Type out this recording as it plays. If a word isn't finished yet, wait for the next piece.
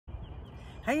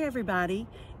Hey everybody,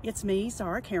 it's me,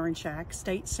 Zahra Karinshak,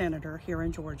 State Senator here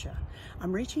in Georgia.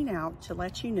 I'm reaching out to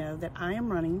let you know that I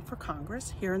am running for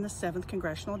Congress here in the 7th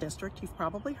Congressional District. You've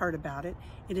probably heard about it.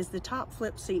 It is the top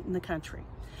flip seat in the country.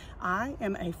 I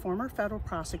am a former federal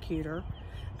prosecutor,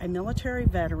 a military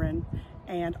veteran,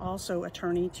 and also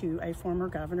attorney to a former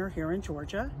governor here in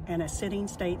Georgia and a sitting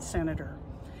state senator.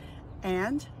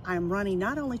 And I'm running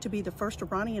not only to be the first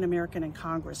Iranian American in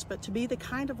Congress, but to be the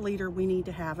kind of leader we need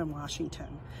to have in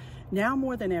Washington. Now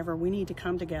more than ever, we need to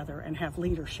come together and have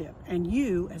leadership. And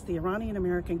you, as the Iranian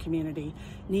American community,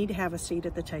 need to have a seat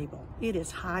at the table. It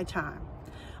is high time.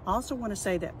 I also want to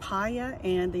say that PAYA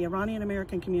and the Iranian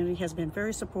American community has been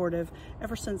very supportive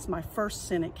ever since my first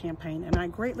Senate campaign, and I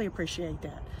greatly appreciate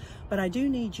that. But I do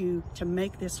need you to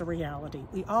make this a reality.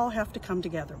 We all have to come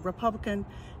together, Republican,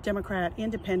 Democrat,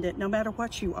 Independent, no matter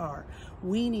what you are.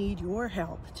 We need your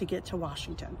help to get to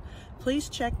Washington. Please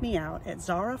check me out at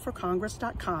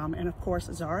zahraforcongress.com, and of course,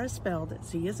 Zahra is spelled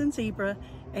Z as in zebra,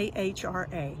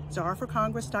 A-H-R-A,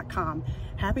 zahraforcongress.com.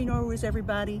 Happy Nowruz,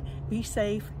 everybody. Be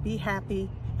safe, be happy,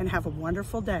 and have a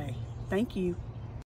wonderful day. Thank you.